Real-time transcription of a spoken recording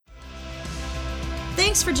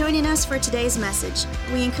Thanks for joining us for today's message.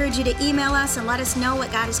 We encourage you to email us and let us know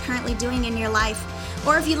what God is currently doing in your life.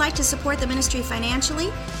 Or if you'd like to support the ministry financially,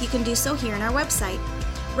 you can do so here on our website.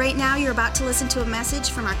 Right now, you're about to listen to a message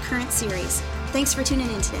from our current series. Thanks for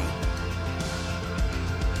tuning in today.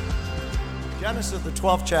 Genesis, the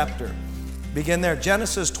 12th chapter. Begin there.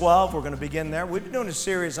 Genesis 12, we're going to begin there. We've been doing a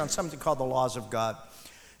series on something called the laws of God.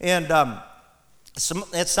 And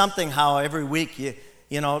it's something how every week,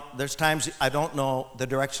 you know, there's times I don't know the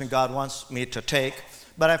direction God wants me to take.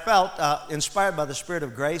 But I felt inspired by the Spirit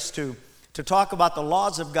of grace to talk about the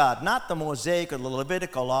laws of God, not the Mosaic or the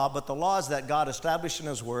Levitical law, but the laws that God established in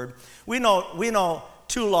His Word. We know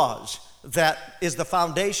two laws that is the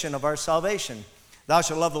foundation of our salvation. Thou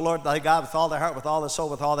shalt love the Lord thy God with all thy heart, with all thy soul,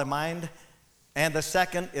 with all thy mind. And the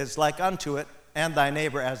second is like unto it, and thy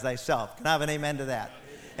neighbor as thyself. Can I have an amen to that?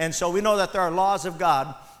 And so we know that there are laws of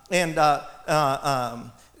God, and they're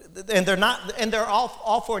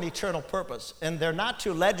all for an eternal purpose. And they're not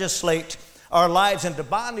to legislate our lives into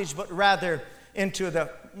bondage, but rather into the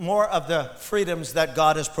more of the freedoms that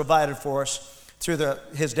God has provided for us through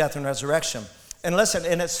His death and resurrection. And listen,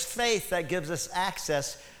 and it's faith that gives us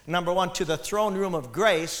access, number one, to the throne room of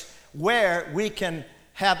grace, where we can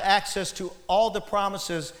have access to all the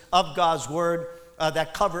promises of God's Word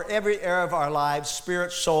that cover every area of our lives,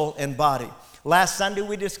 spirit, soul, and body. Last Sunday,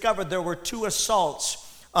 we discovered there were two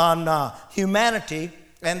assaults on humanity,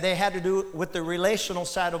 and they had to do with the relational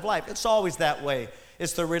side of life. It's always that way.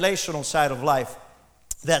 It's the relational side of life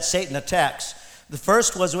that Satan attacks. The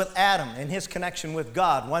first was with Adam and his connection with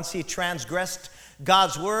God. Once he transgressed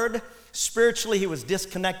God's Word, spiritually he was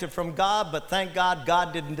disconnected from God, but thank God,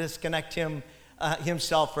 God didn't disconnect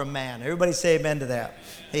himself from man. Everybody say amen to that.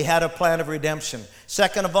 He had a plan of redemption.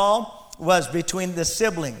 Second of all was between the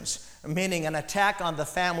siblings, meaning an attack on the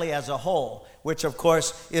family as a whole, which of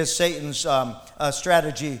course is Satan's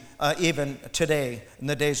strategy even today in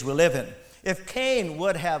the days we live in. If Cain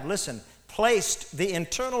would have, placed the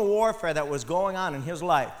internal warfare that was going on in his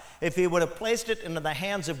life, if he would have placed it into the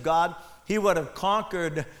hands of God, he would have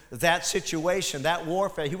conquered that situation, that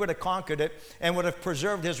warfare. He would have conquered it and would have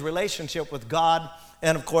preserved his relationship with God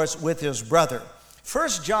and, of course, with his brother. 1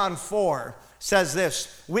 John 4 says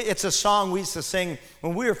this. It's a song we used to sing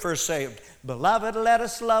when we were first saved. Beloved, let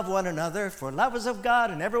us love one another, for love is of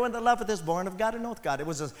God, and everyone that loveth is born of God and knoweth God. It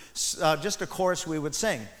was just a chorus we would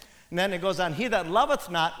sing. And then it goes on, he that loveth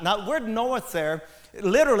not, now word knoweth there,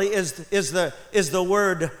 literally is the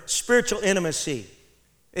word spiritual intimacy.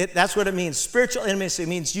 That's what it means. Spiritual intimacy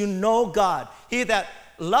means you know God. He that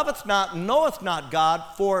loveth not knoweth not God,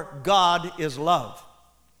 for God is love.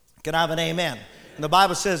 Can I have an amen? And the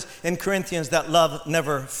Bible says in Corinthians that love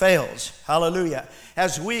never fails. Hallelujah.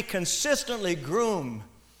 As we consistently groom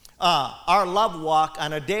our love walk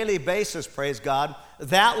on a daily basis, praise God,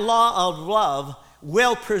 that law of love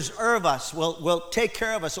will preserve us, will take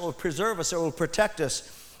care of us, it will preserve us, it will protect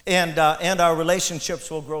us, and our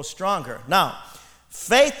relationships will grow stronger. Now,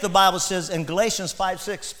 faith, the Bible says in Galatians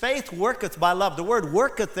 5:6, faith worketh by love. The word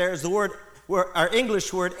worketh there is the word, our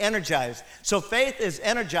English word energized. So faith is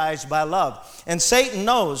energized by love. And Satan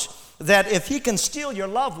knows that if he can steal your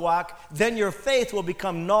love walk, then your faith will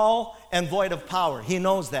become null and void of power. He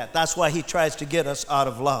knows that. That's why he tries to get us out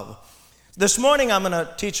of love. This morning I'm going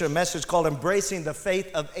to teach a message called Embracing the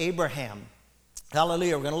Faith of Abraham.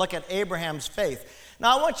 Hallelujah. We're going to look at Abraham's faith.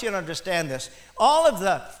 Now, I want you to understand this. All of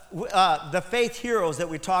the faith heroes that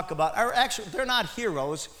we talk about are actually, they're not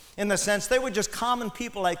heroes in the sense they were just common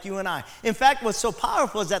people like you and I. In fact, what's so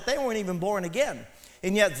powerful is that they weren't even born again.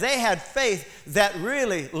 And yet they had faith that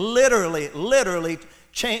really, literally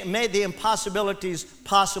made the impossibilities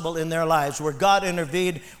possible in their lives, where God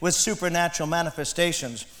intervened with supernatural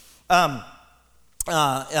manifestations. At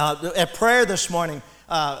prayer this morning,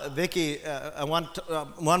 Vicky, at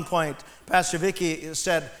one point, Pastor Vicky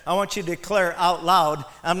said, I want you to declare out loud,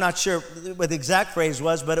 I'm not sure what the exact phrase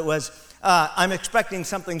was, but it was, I'm expecting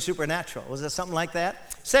something supernatural. Was it something like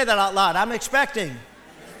that? Say that out loud. I'm expecting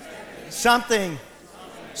something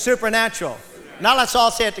supernatural. Now let's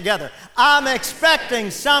all say it together. I'm expecting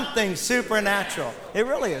something supernatural. It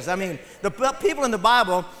really is. I mean, the people in the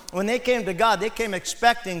Bible, when they came to God, they came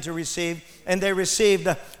expecting to receive, and they received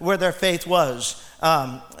where their faith was,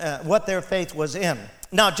 what their faith was in.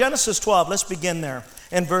 Now, Genesis 12, let's begin there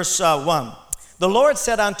in verse 1. The Lord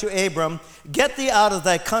said unto Abram, get thee out of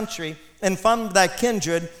thy country, and from thy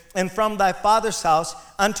kindred, and from thy father's house,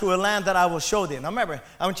 unto a land that I will show thee. Now remember,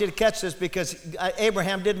 I want you to catch this because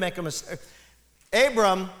Abraham did make a mistake.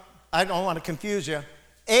 Abram, I don't want to confuse you.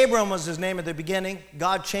 Abram was his name at the beginning.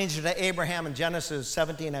 God changed it to Abraham in Genesis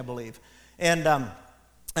 17, I believe. And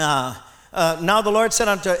now the Lord said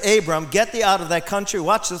unto Abram, get thee out of thy country,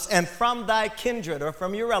 watch this, and from thy kindred, or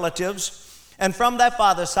from your relatives, and from thy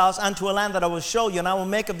father's house unto a land that I will show you, and I will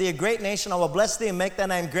make of thee a great nation. I will bless thee and make thy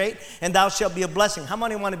name great, and thou shalt be a blessing. How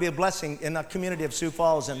many want to be a blessing in the community of Sioux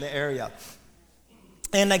Falls and the area?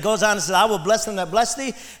 And it goes on and says, I will bless them that bless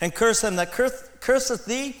thee, and curse them that curseth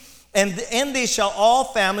thee, and in thee shall all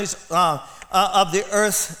families of the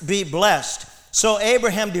earth be blessed. So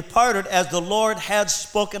Abraham departed as the Lord had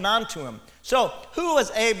spoken unto him. So who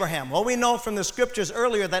was Abraham? Well, we know from the scriptures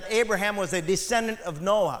earlier that Abraham was a descendant of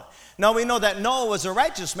Noah. Now we know that Noah was a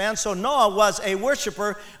righteous man, so Noah was a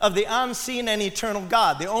worshiper of the unseen and eternal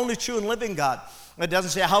God, the only true and living God. It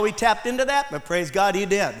doesn't say how he tapped into that, but praise God, he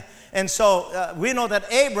did. And so we know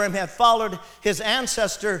that Abraham had followed his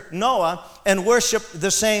ancestor Noah and worshiped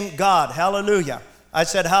the same God. Hallelujah. I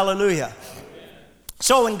said hallelujah.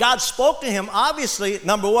 So when God spoke to him, obviously,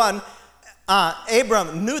 number one,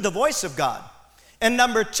 Abram knew the voice of God. And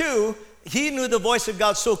number two, he knew the voice of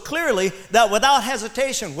God so clearly that without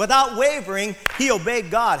hesitation, without wavering, he obeyed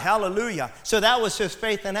God. Hallelujah. So that was his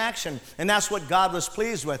faith in action. And that's what God was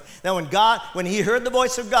pleased with. That when he heard the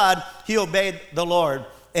voice of God, he obeyed the Lord.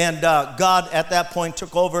 And God at that point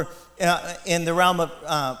took over in the realm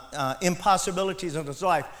of impossibilities in his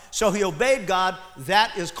life. So he obeyed God.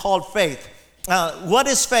 That is called faith. What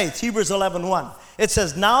is faith? Hebrews 11:1. It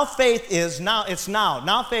says, now faith is, now it's now.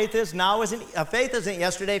 Now faith is, now isn't, faith isn't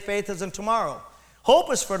yesterday, faith isn't tomorrow.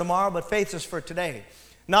 Hope is for tomorrow, but faith is for today.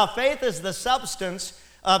 Now faith is the substance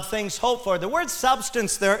of things hoped for. The word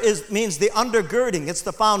substance there means the undergirding. It's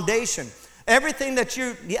the foundation. Everything that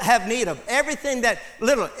you have need of, every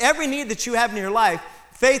need that you have in your life,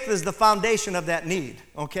 faith is the foundation of that need,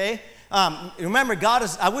 okay? Remember,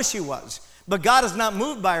 I wish he was, but God is not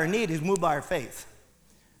moved by our need, he's moved by our faith.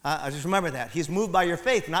 I just remember that. He's moved by your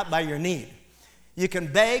faith, not by your need. You can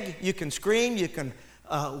beg, you can scream, you can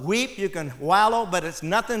weep, you can wallow, but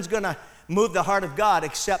nothing's going to move the heart of God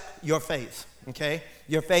except your faith, okay?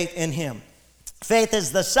 Your faith in him. Faith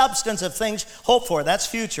is the substance of things hoped for. That's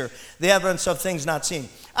future. The evidence of things not seen.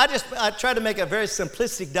 I try to make a very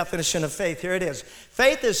simplistic definition of faith. Here it is.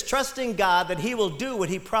 Faith is trusting God that he will do what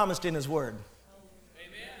he promised in his word.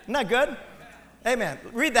 Amen. Isn't that good? Amen.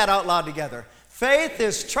 Read that out loud together. Faith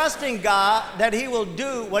is trusting God that he will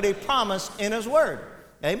do what he promised in his word.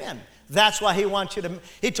 Amen. That's why he wants you to,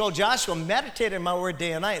 he told Joshua, meditate in my word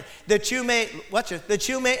day and night, that you may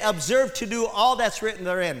observe to do all that's written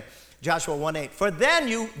therein. Joshua 1:8. For then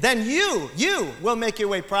you will make your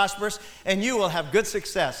way prosperous, and you will have good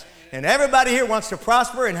success. And everybody here wants to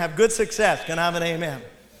prosper and have good success. Can I have an amen?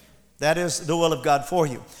 That is the will of God for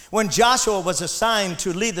you. When Joshua was assigned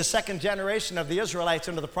to lead the second generation of the Israelites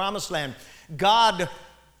into the promised land, God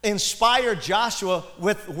inspired Joshua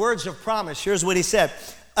with words of promise. Here's what he said.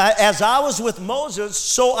 As I was with Moses,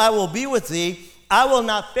 so I will be with thee. I will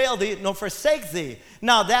not fail thee, nor forsake thee.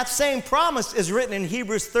 Now, that same promise is written in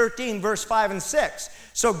Hebrews 13, verse 5 and 6.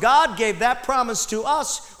 So God gave that promise to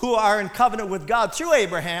us who are in covenant with God through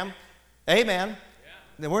Abraham. Amen.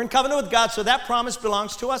 Yeah. We're in covenant with God, so that promise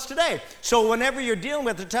belongs to us today. So whenever you're dealing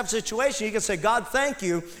with a tough situation, you can say, God, thank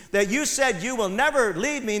you that you said you will never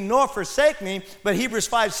leave me nor forsake me. But Hebrews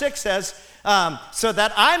 5:6 says, so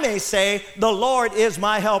that I may say, the Lord is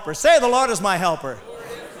my helper. Say, the Lord is my helper.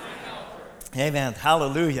 Amen.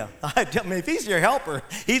 Hallelujah. I mean, if he's your helper,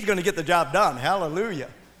 he's going to get the job done. Hallelujah.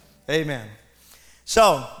 Amen.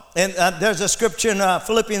 So, and there's a scripture in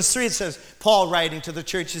Philippians 3. It says, Paul writing to the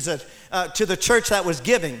church, he says, to the church that was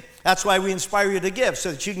giving. That's why we inspire you to give,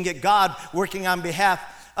 so that you can get God working on behalf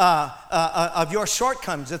of your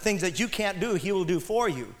shortcomings, the things that you can't do, he will do for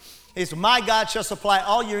you. He says, my God shall supply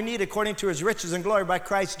all your need according to his riches and glory by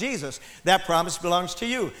Christ Jesus. That promise belongs to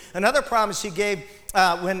you. Another promise he gave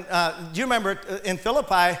do you remember in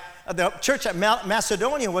Philippi, the church at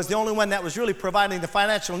Macedonia was the only one that was really providing the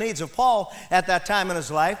financial needs of Paul at that time in his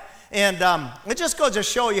life. And it just goes to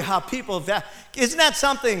show you how people, isn't that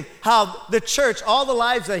something, how the church, all the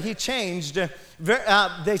lives that he changed,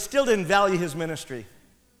 they still didn't value his ministry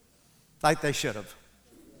like they should have.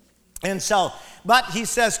 And so, but he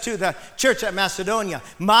says to the church at Macedonia,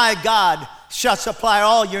 my God shall supply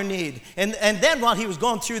all your need. And then while he was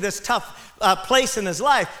going through this tough place in his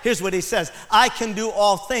life, here's what he says, I can do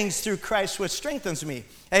all things through Christ which strengthens me.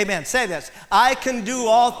 Amen. Say this. I can do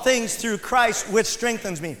all things through Christ which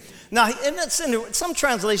strengthens me. Now, and some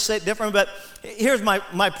translations say it different, but here's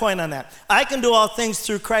my point on that. I can do all things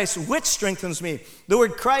through Christ which strengthens me. The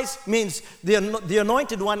word Christ means the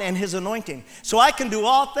anointed one and his anointing. So I can do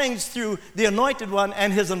all things through the anointed one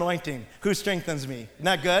and his anointing who strengthens me. Isn't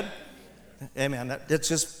that good? Amen. It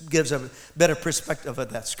just gives a better perspective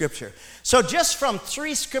of that scripture. So just from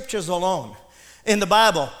 3 scriptures alone in the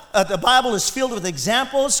Bible is filled with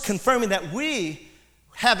examples confirming that we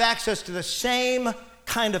have access to the same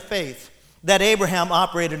kind of faith that Abraham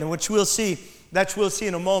operated in, which we'll see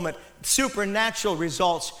in a moment, supernatural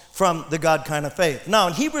results from the God kind of faith. Now,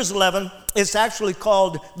 in Hebrews 11, it's actually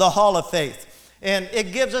called the Hall of Faith. And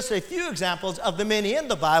it gives us a few examples of the many in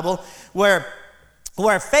the Bible where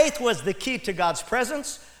faith was the key to God's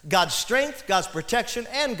presence, God's strength, God's protection,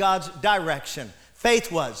 and God's direction.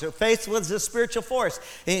 Faith was the spiritual force.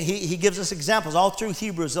 He gives us examples all through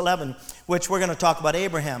Hebrews 11, which we're going to talk about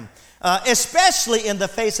Abraham, especially in the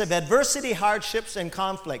face of adversity, hardships, and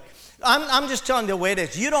conflict. I'm just telling you the way it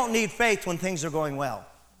is. You don't need faith when things are going well.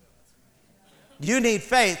 You need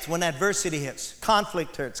faith when adversity hits,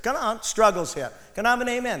 conflict hits, struggles hit. Can I have an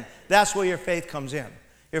amen? That's where your faith comes in.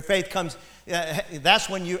 Your faith comes, that's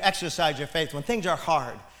when you exercise your faith, when things are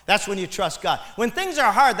hard. That's when you trust God. When things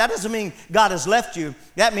are hard, that doesn't mean God has left you.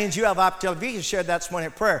 That means you have opportunity. You shared that this morning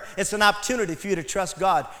in prayer. It's an opportunity for you to trust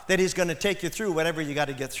God that He's going to take you through whatever you got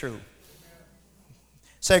to get through.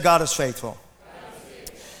 Say, God is faithful.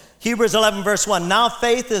 Hebrews 11 verse 1. Now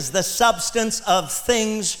faith is the substance of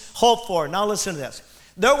things hoped for. Now listen to this.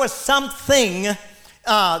 There was something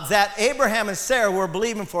that Abraham and Sarah were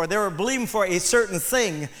believing for. They were believing for a certain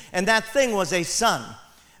thing, and that thing was a son.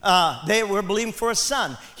 They were believing for a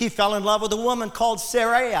son. He fell in love with a woman called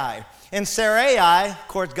Sarai. And Sarai, of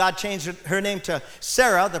course, God changed her name to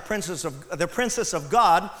Sarah, the princess of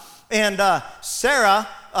God. And Sarah,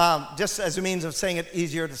 just as a means of saying it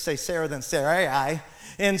easier to say Sarah than Sarai.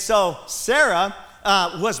 And so Sarah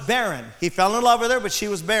was barren. He fell in love with her, but she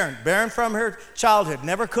was barren from her childhood,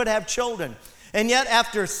 never could have children. And yet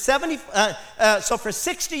after for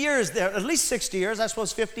 60 years, at least 60 years, I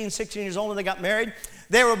suppose 15, 16 years old when they got married,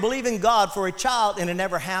 they were believing God for a child, and it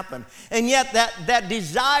never happened. And yet that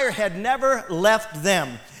desire had never left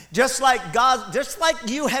them. Just like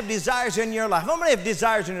you have desires in your life. How many have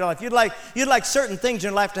desires in your life? You'd like certain things in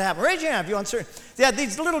your life to happen. Raise your hand if you want certain. Yeah,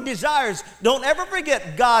 these little desires. Don't ever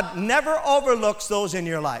forget, God never overlooks those in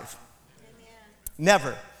your life. Amen.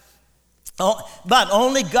 Never. But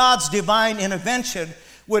only God's divine intervention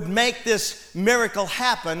would make this miracle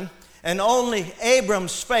happen, and only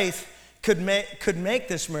Abram's faith could make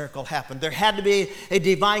this miracle happen. There had to be a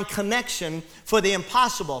divine connection for the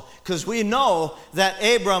impossible, because we know that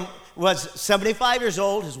Abram was 75 years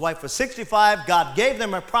old, his wife was 65. God gave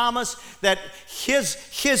them a promise that his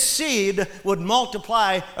seed would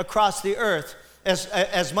multiply across the earth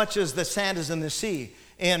as much as the sand is in the sea.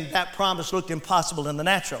 And that promise looked impossible in the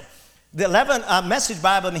natural. The Message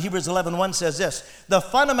Bible in Hebrews 11:1 says this: the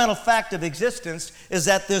fundamental fact of existence is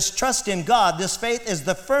that this trust in God, this faith, is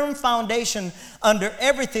the firm foundation under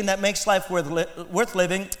everything that makes life worth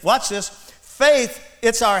living. Watch this. Faith,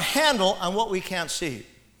 it's our handle on what we can't see.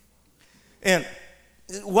 And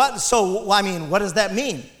what does that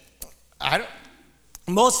mean?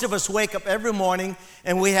 Most of us wake up every morning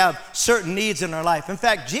and we have certain needs in our life. In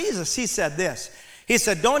fact, Jesus, He said this. He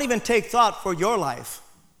said, don't even take thought for your life.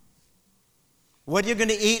 What you're going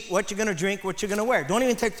to eat, what you're going to drink, what you're going to wear. Don't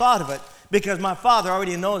even take thought of it, because my Father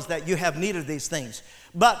already knows that you have need of these things.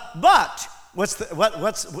 But what's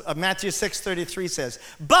Matthew 6:33 says?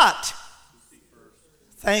 But,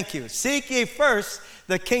 thank you. Seek ye first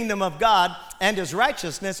the kingdom of God and His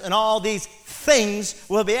righteousness, and all these things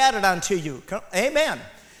will be added unto you. Amen.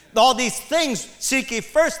 All these things, seek ye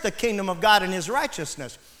first the kingdom of God and His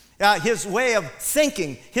righteousness. His way of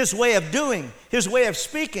thinking, His way of doing, His way of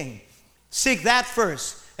speaking. Seek that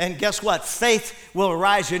first, and guess what? Faith will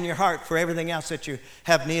arise in your heart for everything else that you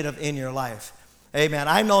have need of in your life. Amen.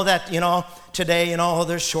 I know that, today,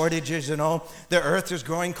 there's shortages, the earth is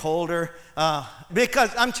growing colder. Because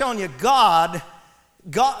I'm telling you, God,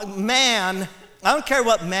 man, I don't care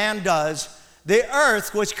what man does, the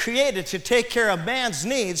earth was created to take care of man's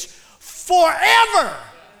needs forever.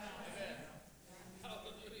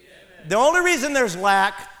 The only reason there's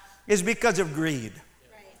lack is because of greed.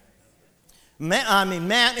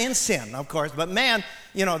 Man in sin, of course, but man,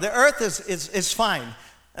 the earth is fine.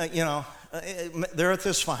 The earth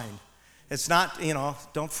is fine. It's not,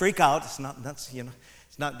 don't freak out. It's not,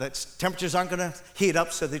 it's not that temperatures aren't going to heat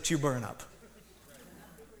up so that you burn up.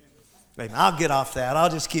 I'll get off that.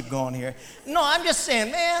 I'll just keep going here. No, I'm just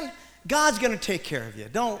saying, man, God's going to take care of you.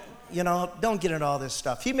 Don't get into all this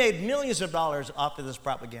stuff. He made millions of dollars off of this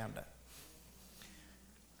propaganda.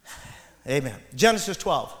 Amen. Genesis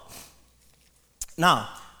 12. Now,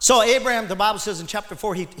 so Abraham, the Bible says in chapter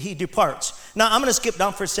 4, he departs. Now, I'm going to skip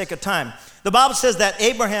down for the sake of time. The Bible says that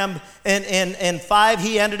Abraham, in 5,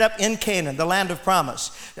 he ended up in Canaan, the land of promise.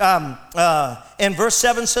 And verse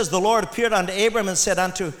 7 says, the Lord appeared unto Abraham and said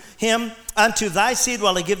unto him, unto thy seed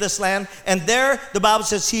will I give this land. And there, the Bible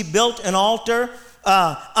says, he built an altar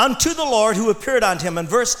unto the Lord who appeared unto him. And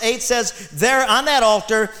verse 8 says, there on that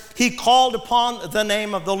altar, he called upon the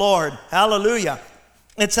name of the Lord. Hallelujah.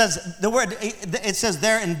 It says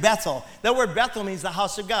there in Bethel. The word Bethel means the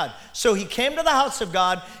house of God. So he came to the house of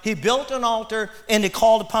God, he built an altar, and he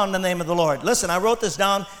called upon the name of the Lord. Listen, I wrote this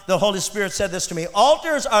down. The Holy Spirit said this to me.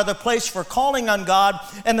 Altars are the place for calling on God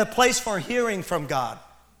and the place for hearing from God.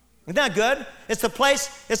 Isn't that good? It's the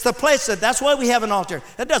place that's why we have an altar.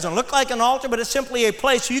 It doesn't look like an altar, but it's simply a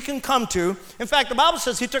place you can come to. In fact, the Bible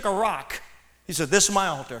says he took a rock. He said, this is my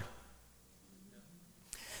altar.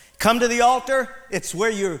 Come to the altar. It's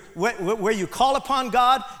where you call upon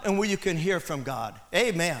God and where you can hear from God.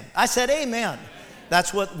 Amen. I said amen.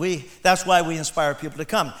 That's why we inspire people to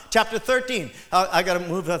come. Chapter 13. I got to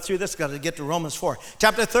move through this. Got to get to Romans 4.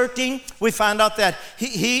 Chapter 13. We find out that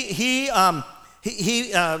he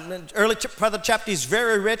early part of the chapter, he's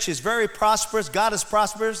very rich. He's very prosperous. God is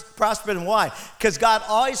prosperous, and why? Because God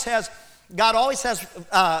always has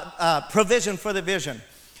provision for the vision.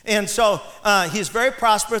 And so he's very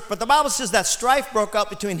prosperous, but the Bible says that strife broke out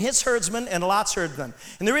between his herdsmen and Lot's herdsmen.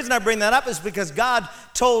 And the reason I bring that up is because God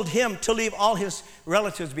told him to leave all his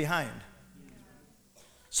relatives behind.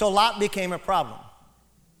 So Lot became a problem.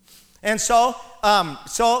 And so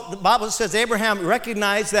the Bible says Abraham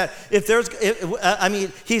recognized that his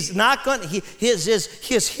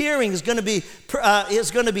hearing is going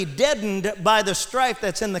to be deadened by the strife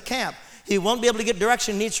that's in the camp. He won't be able to get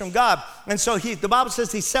direction needs from God. And so the Bible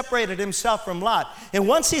says he separated himself from Lot. And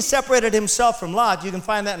once he separated himself from Lot, you can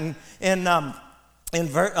find that in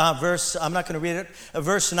verse, I'm not going to read it.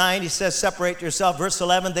 Verse 9, he says, separate yourself. Verse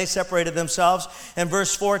 11, they separated themselves. And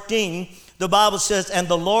verse 14, the Bible says, and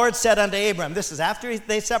the Lord said unto Abram, this is after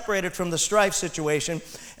they separated from the strife situation,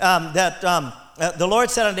 the Lord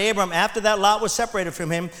said unto Abram, after that Lot was separated from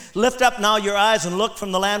him, lift up now your eyes and look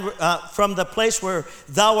from the land, from the place where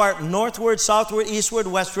thou art, northward, southward, eastward,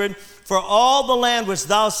 westward. For all the land which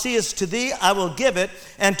thou seest, to thee I will give it,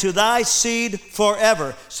 and to thy seed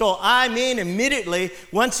forever. So immediately,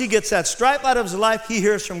 once he gets that strife out of his life, he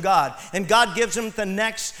hears from God. And God gives him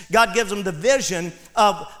the vision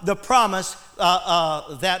of the promise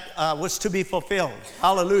that was to be fulfilled.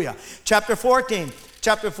 Hallelujah. Chapter 14.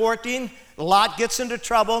 Lot gets into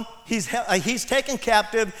trouble. He's taken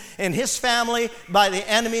captive and his family by the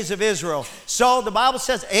enemies of Israel. So the Bible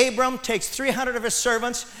says Abram takes 300 of his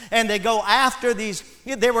servants and they go after these.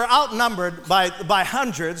 They were outnumbered by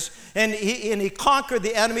hundreds, and he conquered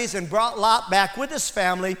the enemies and brought Lot back with his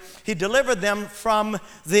family. He delivered them from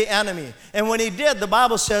the enemy. And when he did, the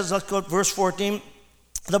Bible says, let's go to verse 14.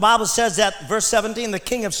 The Bible says that, verse 17, the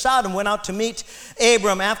king of Sodom went out to meet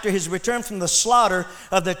Abram after his return from the slaughter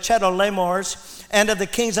of the Chedorlaomers and of the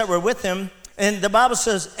kings that were with him. And the Bible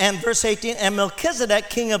says, and verse 18, and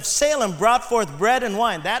Melchizedek, king of Salem, brought forth bread and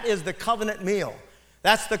wine. That is the covenant meal.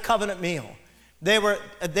 That's the covenant meal. They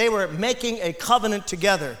were making a covenant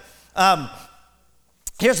together.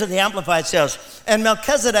 Here's what the Amplified says. And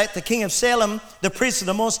Melchizedek, the king of Salem, the priest of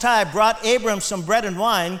the Most High, brought Abram some bread and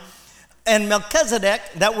wine. And Melchizedek,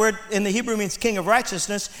 that word in the Hebrew means king of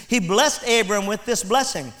righteousness, he blessed Abram with this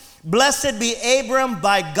blessing. Blessed be Abram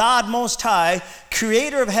by God Most High,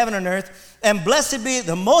 creator of heaven and earth, and blessed be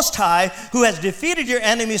the Most High who has defeated your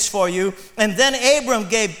enemies for you. And then Abram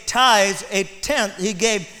gave tithes, a tenth. He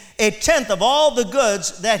gave a tenth of all the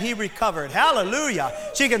goods that he recovered. Hallelujah.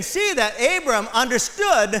 So you can see that Abram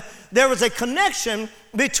understood there was a connection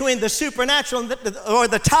between the supernatural or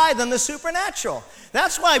the tithe and the supernatural.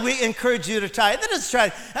 That's why we encourage you to tithe.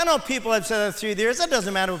 I know people have said that through the years. It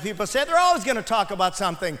doesn't matter what people say. They're always going to talk about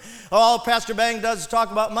something. All Pastor Bang does is talk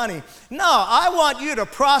about money. No, I want you to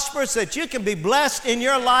prosper so that you can be blessed in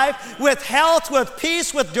your life with health, with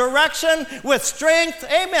peace, with direction, with strength.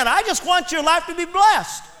 Amen. I just want your life to be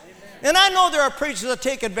blessed. Amen. And I know there are preachers that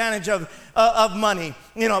take advantage of money,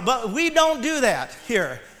 but we don't do that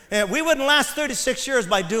here. We wouldn't last 36 years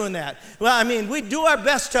by doing that. Well, we do our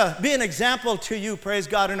best to be an example to you, praise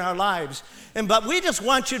God, in our lives. But we just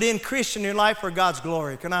want you to increase in your life for God's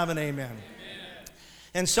glory. Can I have an amen? Amen.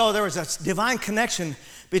 And so there was a divine connection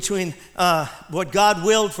between what God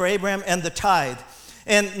willed for Abraham and the tithe.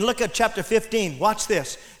 And look at chapter 15. Watch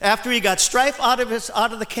this. After he got strife out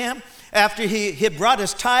of the camp, after he had brought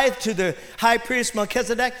his tithe to the high priest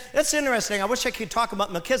Melchizedek. That's interesting. I wish I could talk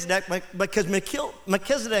about Melchizedek, because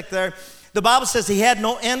Melchizedek there, the Bible says he had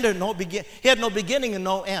no end or no beginning and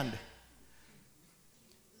no end.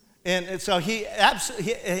 And so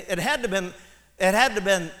it had to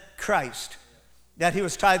been Christ that he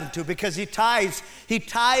was tithing to, because he ties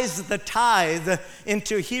the tithe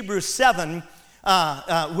into Hebrews 7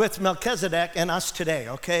 with Melchizedek and us today,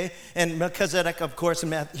 okay? And Melchizedek, of course,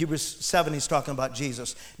 in Hebrews 7, he's talking about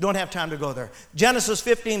Jesus. Don't have time to go there. Genesis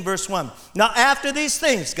 15, verse 1. Now after these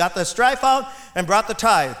things, got the strife out and brought the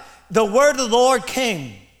tithe, the word of the Lord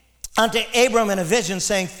came unto Abram in a vision,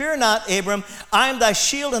 saying, Fear not, Abram, I am thy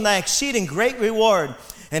shield and thy exceeding great reward.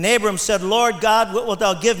 And Abram said, Lord God, what wilt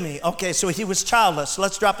thou give me? Okay, so he was childless.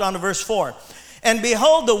 Let's drop down to verse 4. And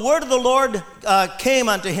behold, the word of the Lord came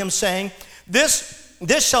unto him, saying, This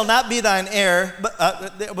shall not be thine heir.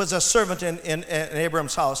 But there was a servant in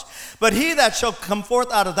Abram's house. But he that shall come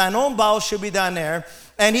forth out of thine own bowels shall be thine heir.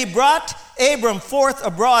 And he brought Abram forth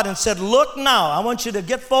abroad and said, Look now. I want you to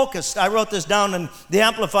get focused. I wrote this down in the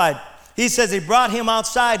Amplified. He says he brought him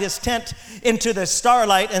outside his tent into the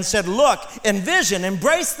starlight and said, Look, envision,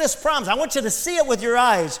 embrace this promise. I want you to see it with your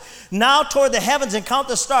eyes. Now toward the heavens and count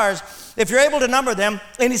the stars, if you're able to number them.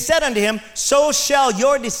 And he said unto him, So shall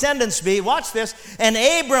your descendants be. Watch this. And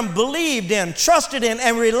Abram believed in, trusted in,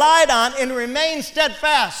 and relied on, and remained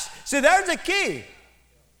steadfast. See, there's the key.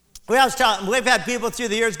 We've had people through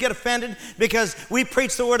the years get offended because we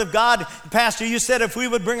preach the word of God. Pastor, you said if we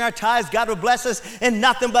would bring our tithes, God would bless us, and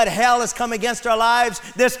nothing but hell has come against our lives.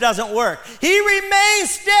 This doesn't work. He remained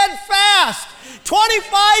steadfast.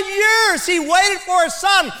 25 years he waited for his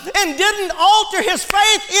son and didn't alter his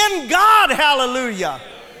faith in God. Hallelujah.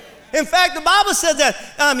 In fact, the Bible says that,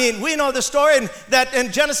 we know the story, and that in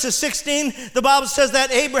Genesis 16, the Bible says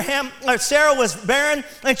that Sarah was barren,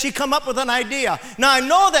 and she come up with an idea. Now, I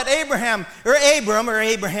know that Abraham,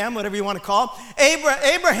 whatever you want to call him,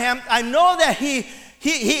 Abraham, I know that he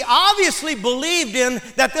obviously believed in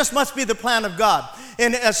that this must be the plan of God.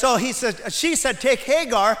 And so she said, take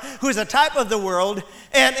Hagar, who's a type of the world,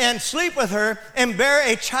 and sleep with her, and bear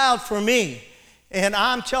a child for me. And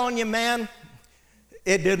I'm telling you, man,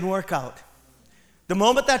 it didn't work out. The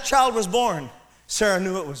moment that child was born, Sarah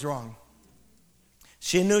knew it was wrong.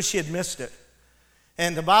 She knew she had missed it.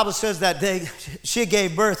 And the Bible says that she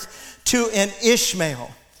gave birth to an Ishmael.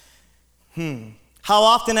 How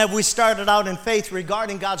often have we started out in faith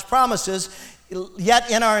regarding God's promises, yet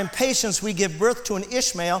in our impatience we give birth to an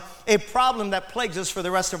Ishmael, a problem that plagues us for the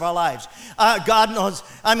rest of our lives. God knows,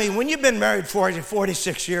 when you've been married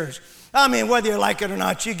 46 years, whether you like it or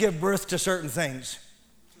not, you give birth to certain things.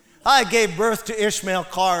 I gave birth to Ishmael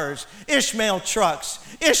cars, Ishmael trucks.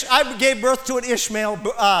 I gave birth to an Ishmael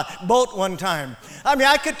boat one time.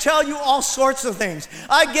 I could tell you all sorts of things.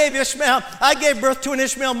 I gave birth to an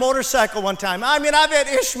Ishmael motorcycle one time. I've had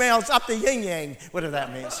Ishmaels up the yin-yang, whatever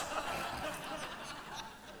that means.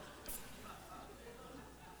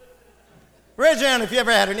 Raise your hand if you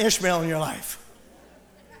ever had an Ishmael in your life.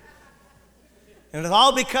 And it's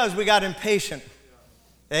all because we got impatient.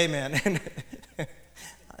 Amen.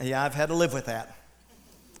 Yeah, I've had to live with that.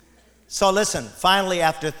 So listen, finally,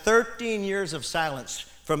 after 13 years of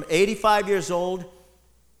silence, from 85 years old,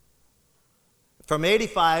 from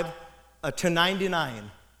 85 to 99,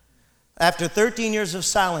 after 13 years of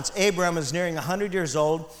silence, Abraham is nearing 100 years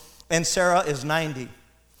old, and Sarah is 90.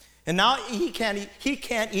 And now he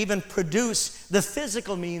can't even produce the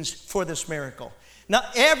physical means for this miracle. Now,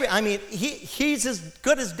 he's as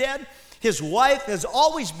good as dead. His wife has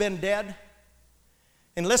always been dead.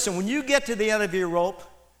 And listen, when you get to the end of your rope,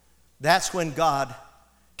 that's when God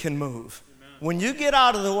can move. Amen. When you get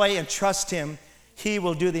out of the way and trust Him, He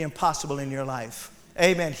will do the impossible in your life.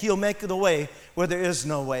 Amen. He'll make the way where there is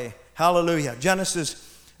no way. Hallelujah.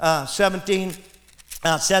 Genesis 17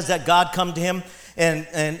 says that God come to him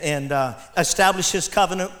and established His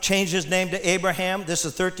covenant, changed his name to Abraham. This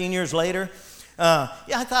is 13 years later.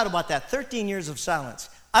 I thought about that. 13 years of silence.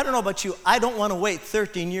 I don't know about you. I don't want to wait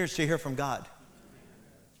 13 years to hear from God.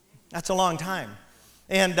 That's a long time.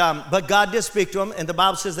 And but God did speak to him, and the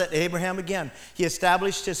Bible says that Abraham, again, he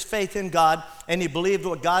established his faith in God, and he believed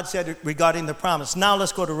what God said regarding the promise. Now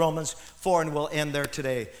let's go to Romans 4, and we'll end there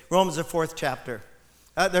today. Romans, the 4th chapter.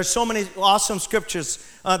 There's so many awesome scriptures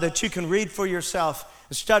that you can read for yourself,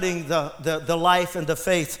 studying the life and the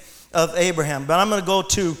faith of Abraham. But I'm going to go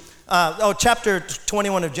to chapter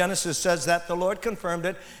 21 of Genesis says that the Lord confirmed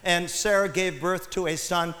it, and Sarah gave birth to a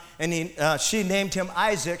son, and she named him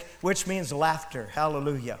Isaac, which means laughter.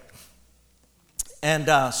 Hallelujah.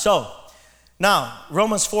 And so, now,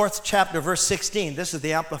 Romans 4th chapter, verse 16. This is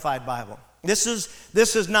the Amplified Bible. This is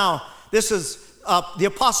the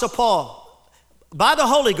Apostle Paul. By the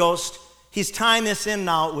Holy Ghost, he's tying this in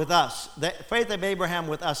now with us. The faith of Abraham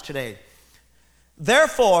with us today.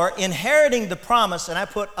 Therefore, inheriting the promise, and I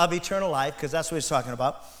put of eternal life, because that's what he's talking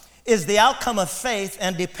about, is the outcome of faith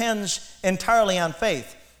and depends entirely on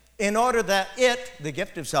faith, in order that it, the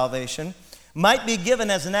gift of salvation, might be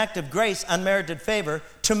given as an act of grace, unmerited favor,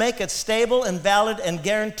 to make it stable and valid and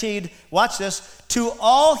guaranteed, watch this, to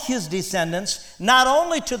all his descendants, not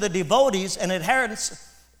only to the devotees and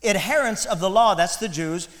adherents of the law, that's the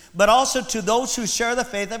Jews, but also to those who share the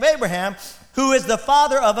faith of Abraham, who is the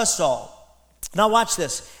father of us all. Now watch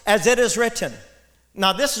this. As it is written.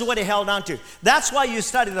 Now this is what he held on to. That's why you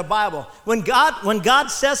study the Bible. When God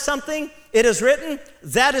says something, it is written,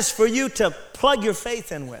 that is for you to plug your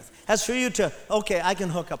faith in with. That's for you to, okay, I can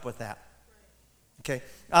hook up with that. Okay,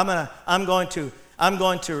 I'm going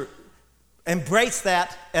to embrace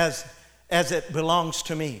that as it belongs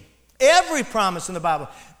to me. Every promise in the Bible.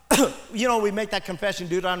 We make that confession,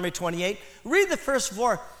 Deuteronomy 28. Read the first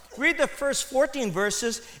 14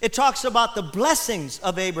 verses. It talks about the blessings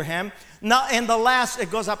of Abraham. Now, and the last,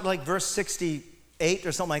 it goes up like verse 68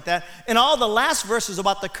 or something like that. And all the last verses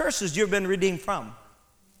about the curses you've been redeemed from.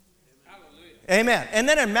 Hallelujah. Amen. And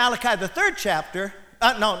then in Malachi, the 3rd chapter,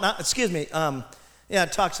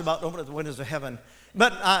 it talks about open up the windows of heaven.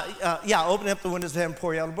 But, open up the windows of heaven,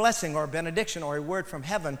 pour you out a blessing or a benediction or a word from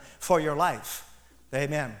heaven for your life.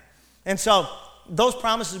 Amen. And so those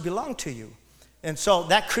promises belong to you. And so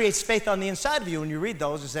that creates faith on the inside of you when you read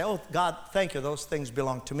those and say, oh, God, thank you, those things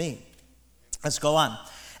belong to me. Let's go on.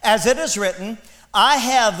 As it is written, I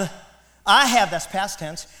have, that's past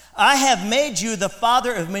tense, I have made you the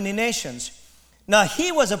father of many nations. Now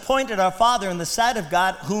he was appointed our father in the sight of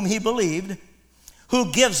God, whom he believed,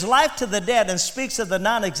 who gives life to the dead and speaks of the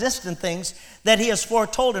non-existent things that he has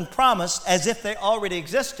foretold and promised as if they already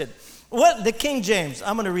existed. What the King James,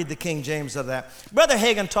 I'm going to read the King James of that. Brother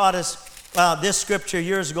Hagin taught us this scripture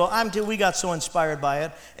years ago. We got so inspired by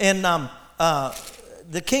it. And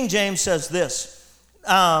the King James says this,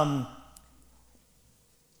 as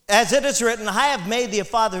it is written, I have made thee a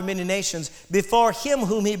father of many nations before him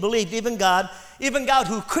whom he believed, even God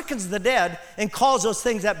who quickens the dead and calls those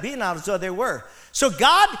things that be not as though they were. So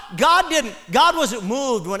God wasn't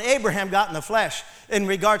moved when Abraham got in the flesh in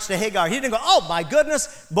regards to Hagar. He didn't go, oh my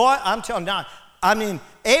goodness, boy, I'm telling you now.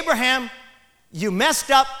 Abraham, you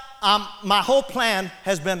messed up. My whole plan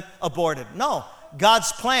has been aborted. No,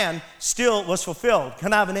 God's plan still was fulfilled.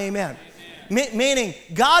 Can I have an amen? Meaning,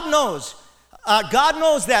 God knows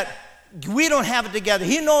that we don't have it together.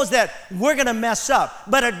 He knows that we're going to mess up,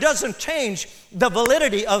 but it doesn't change the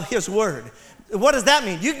validity of his word. What does that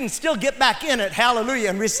mean? You can still get back in it, hallelujah,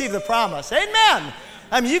 and receive the promise. Amen.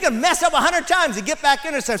 You can mess up 100 times and get back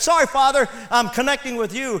in and say, sorry, Father, I'm connecting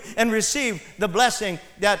with you, and receive the blessing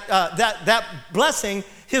that blessing.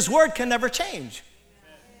 His word can never change.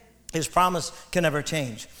 His promise can never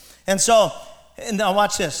change. And now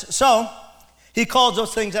watch this. So he calls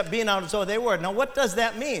those things that be not as though they were. Now what does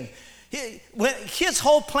that mean? His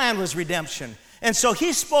whole plan was redemption. And so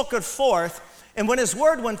he spoke it forth. And when his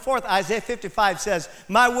word went forth, Isaiah 55 says,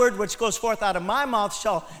 my word which goes forth out of my mouth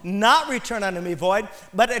shall not return unto me void,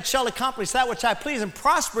 but it shall accomplish that which I please and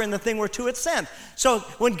prosper in the thing whereto it's sent. So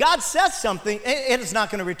when God says something, it is not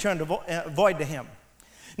going to return void to him.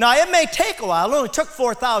 Now, it may take a while. It only took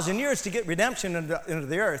 4,000 years to get redemption into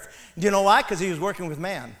the earth. Do you know why? Because he was working with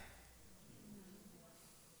man.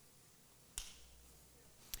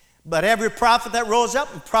 But every prophet that rose up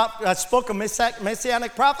and spoke a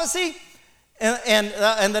messianic prophecy,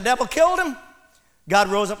 and the devil killed him, God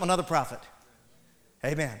rose up another prophet.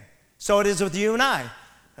 Amen. So it is with you and I.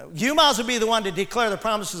 You might as well be the one to declare the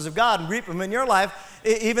promises of God and reap them in your life,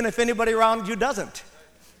 even if anybody around you doesn't.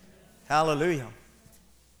 Hallelujah.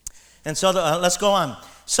 And so let's go on.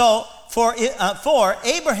 So for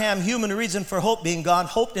Abraham, human reason for hope being God,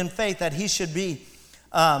 hoped in faith that he should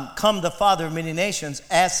become the father of many nations,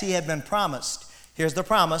 as he had been promised. Here's the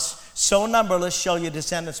promise. So numberless shall your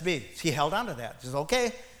descendants be. He held on to that. He says,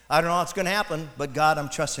 okay, I don't know what's going to happen, but God, I'm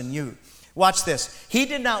trusting you. Watch this. He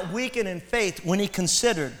did not weaken in faith when he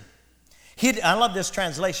considered. I love this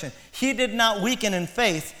translation. He did not weaken in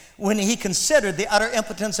faith when he considered the utter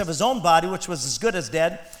impotence of his own body, which was as good as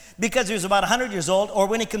dead, because he was about 100 years old, or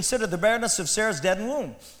when he considered the barrenness of Sarah's dead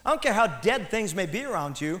womb. I don't care how dead things may be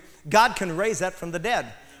around you, God can raise that from the dead.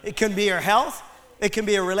 It can be your health, it can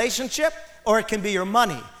be a relationship, or it can be your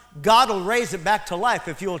money. God will raise it back to life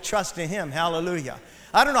if you will trust in him. Hallelujah.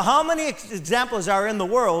 I don't know how many examples are in the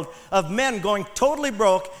world of men going totally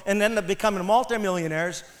broke and end up becoming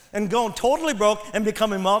multimillionaires, and going totally broke and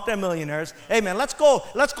becoming multimillionaires. Amen. Let's go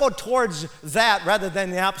towards that rather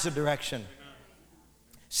than the opposite direction.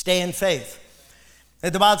 Stay in faith.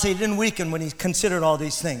 The Bible says he didn't weaken when he considered all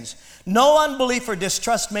these things. No unbelief or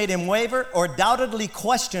distrust made him waver or doubtingly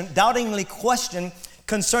question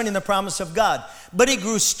concerning the promise of God. But he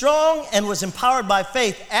grew strong and was empowered by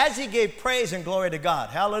faith as he gave praise and glory to God.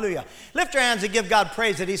 Hallelujah. Lift your hands and give God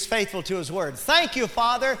praise that he's faithful to his word. Thank you,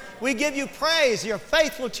 Father. We give you praise. You're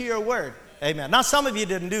faithful to your word. Amen. Now, some of you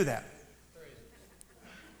didn't do that.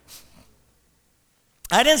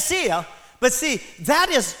 I didn't see you, but see, that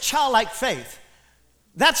is childlike faith.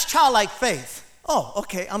 That's childlike faith. Oh,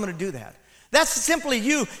 okay, I'm going to do that. That's simply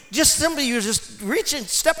you just reaching,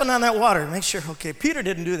 stepping on that water. Make sure, okay, Peter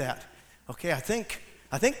didn't do that. Okay, I think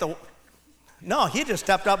no, he just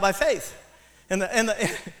stepped out by faith. And the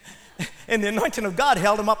anointing of God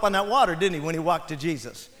held him up on that water, didn't he, when he walked to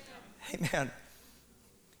Jesus? Amen.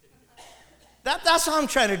 That's all I'm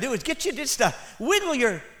trying to do is get you just to wiggle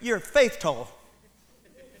your faith toe.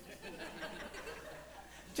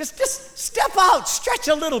 Just step out, stretch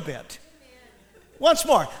a little bit. Once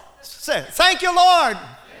more. Say, thank you, Lord.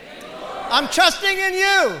 Thank you, Lord. I'm trusting in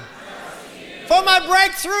you for my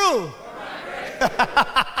breakthrough.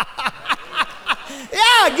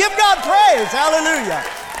 Yeah, give God praise. Hallelujah.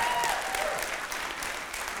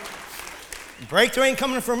 Breakthrough ain't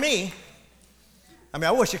coming from me. I mean,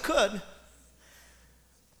 I wish it could.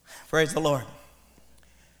 Praise the Lord.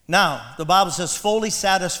 Now, the Bible says, fully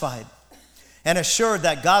satisfied and assured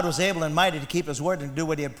that God was able and mighty to keep his word and to do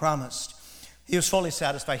what he had promised. He was fully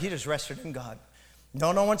satisfied. He just rested in God.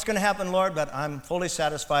 Don't know what's going to happen, Lord, but I'm fully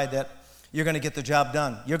satisfied that you're going to get the job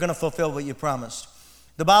done. You're going to fulfill what you promised.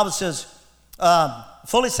 The Bible says,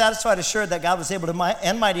 fully satisfied, assured that God was able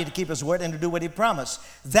and mighty to keep his word and to do what he promised.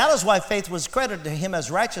 That is why faith was credited to him as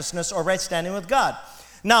righteousness or right standing with God.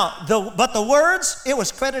 Now, but the words, it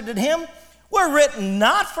was credited to him, were written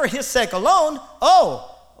not for his sake alone.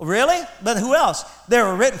 Oh, really? But who else? They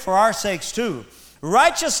were written for our sakes too.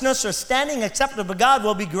 Righteousness or standing acceptable to God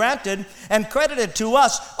will be granted and credited to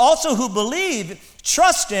us also who believe,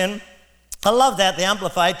 trust in, I love that, the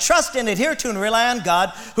Amplified, trust in, adhere to, and rely on God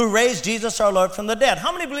who raised Jesus our Lord from the dead.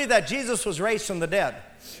 How many believe that Jesus was raised from the dead?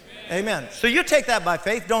 Amen. So you take that by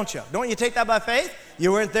faith, don't you? Don't you take that by faith?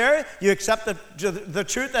 You weren't there. You accept the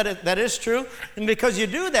truth that is true. And because you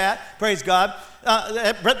do that, praise God,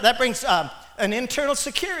 that brings an internal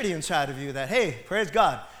security inside of you that, hey, praise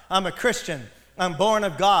God, I'm a Christian. I'm born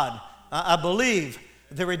of God. I believe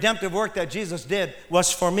the redemptive work that Jesus did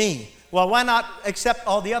was for me. Well, why not accept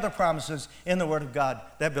all the other promises in the Word of God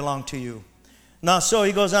that belong to you? Now, so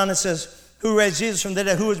he goes on and says, who raised Jesus from the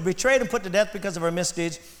dead, who was betrayed and put to death because of our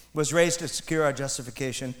misdeeds, was raised to secure our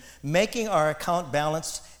justification, making our account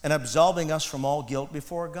balanced and absolving us from all guilt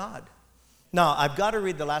before God. Now, I've got to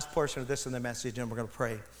read the last portion of this in the message, and we're going to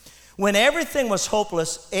pray. When everything was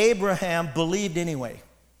hopeless, Abraham believed anyway.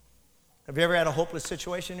 Have you ever had a hopeless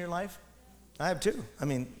situation in your life? I have too. I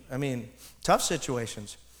mean, tough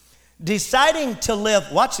situations. Deciding to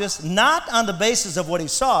live, watch this, not on the basis of what he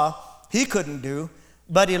saw, he couldn't do,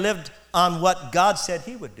 but he lived on what God said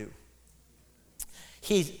he would do.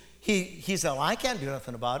 He said, well, I can't do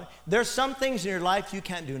nothing about it. There's some things in your life you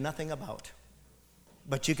can't do nothing about,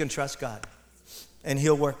 but you can trust God, and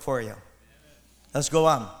he'll work for you. Let's go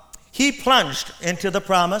on. He plunged into the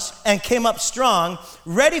promise and came up strong,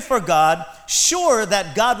 ready for God, sure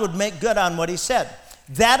that God would make good on what he said.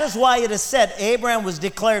 That is why it is said Abraham was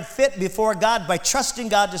declared fit before God by trusting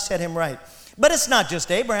God to set him right. But it's not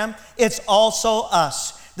just Abraham, it's also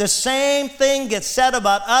us. The same thing gets said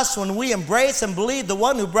about us when we embrace and believe the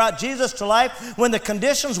one who brought Jesus to life when the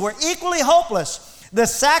conditions were equally hopeless. The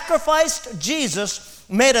sacrificed Jesus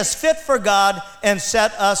made us fit for God and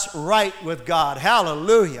set us right with God.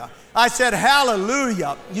 Hallelujah. I said,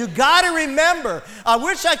 hallelujah. You got to remember, I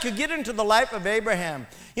wish I could get into the life of Abraham.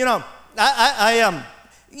 You know, I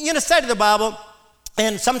study the Bible,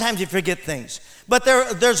 and sometimes you forget things. But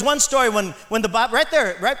there's one story when the Bible,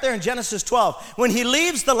 right there in Genesis 12, when he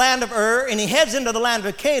leaves the land of Ur and he heads into the land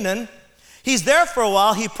of Canaan. He's there for a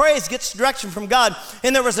while, he prays, gets direction from God,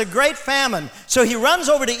 and there was a great famine. So he runs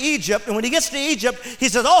over to Egypt, and when he gets to Egypt, he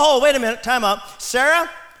says, oh, wait a minute, time out. Sarah,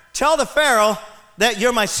 tell the Pharaoh that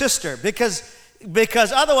you're my sister, because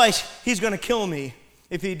otherwise he's going to kill me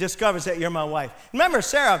if he discovers that you're my wife. Remember,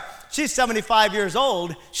 Sarah, she's 75 years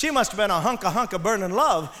old. She must have been a hunk of burning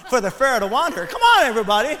love for the Pharaoh to want her. Come on,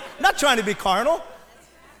 everybody. Not trying to be carnal.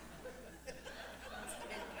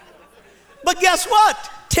 But guess what?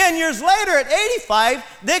 10 years later, at 85,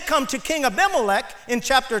 they come to King Abimelech in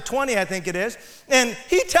chapter 20, I think it is, and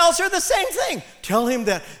he tells her the same thing. Tell him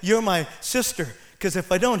that you're my sister, because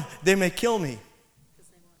if I don't, they may kill me.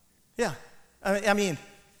 Yeah. I mean,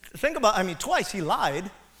 twice he lied.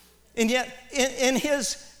 And yet, in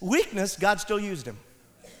his weakness, God still used him.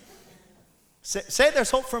 Say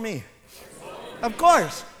there's hope for me. Of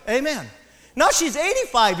course. Amen. Now she's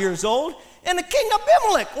 85 years old, and the king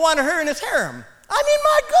Abimelech wanted her in his harem. I mean,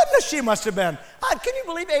 my goodness, she must have been. Can you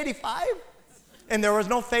believe 85? And there was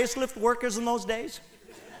no facelift workers in those days?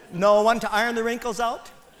 No one to iron the wrinkles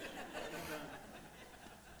out?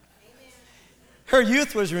 Her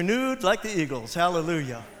youth was renewed like the eagles.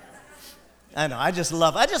 Hallelujah. I know, I just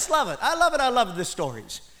love it. I love the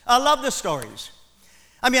stories. I love the stories.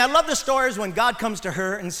 I mean, I love the stories when God comes to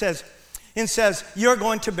her and says, you're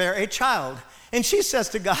going to bear a child. And she says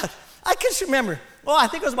to God, I can remember, I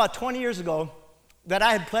think it was about 20 years ago that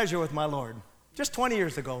I had pleasure with my Lord. Just 20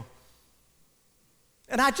 years ago.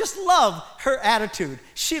 And I just love her attitude.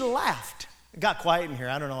 She laughed. It got quiet in here.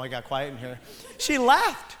 I don't know why it got quiet in here. She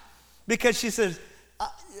laughed because she says,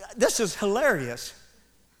 this is hilarious.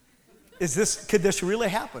 Could this really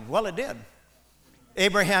happen? Well, it did.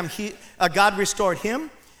 Abraham, God restored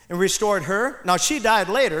him and restored her. Now, she died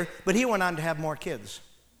later, but he went on to have more kids.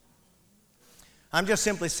 I'm just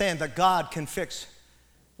simply saying that God can fix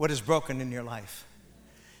what is broken in your life.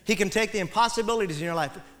 He can take the impossibilities in your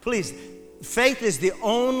life. Please, faith is the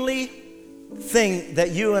only thing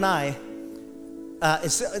that you and I,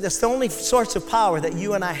 it's the only source of power that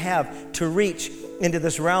you and I have to reach into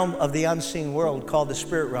this realm of the unseen world called the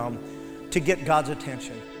spirit realm to get God's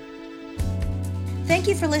attention. Thank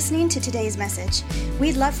you for listening to today's message.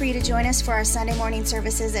 We'd love for you to join us for our Sunday morning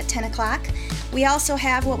services at 10 o'clock. We also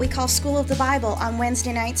have what we call School of the Bible on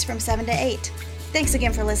Wednesday nights from 7 to 8. Thanks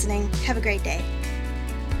again for listening. Have a great day.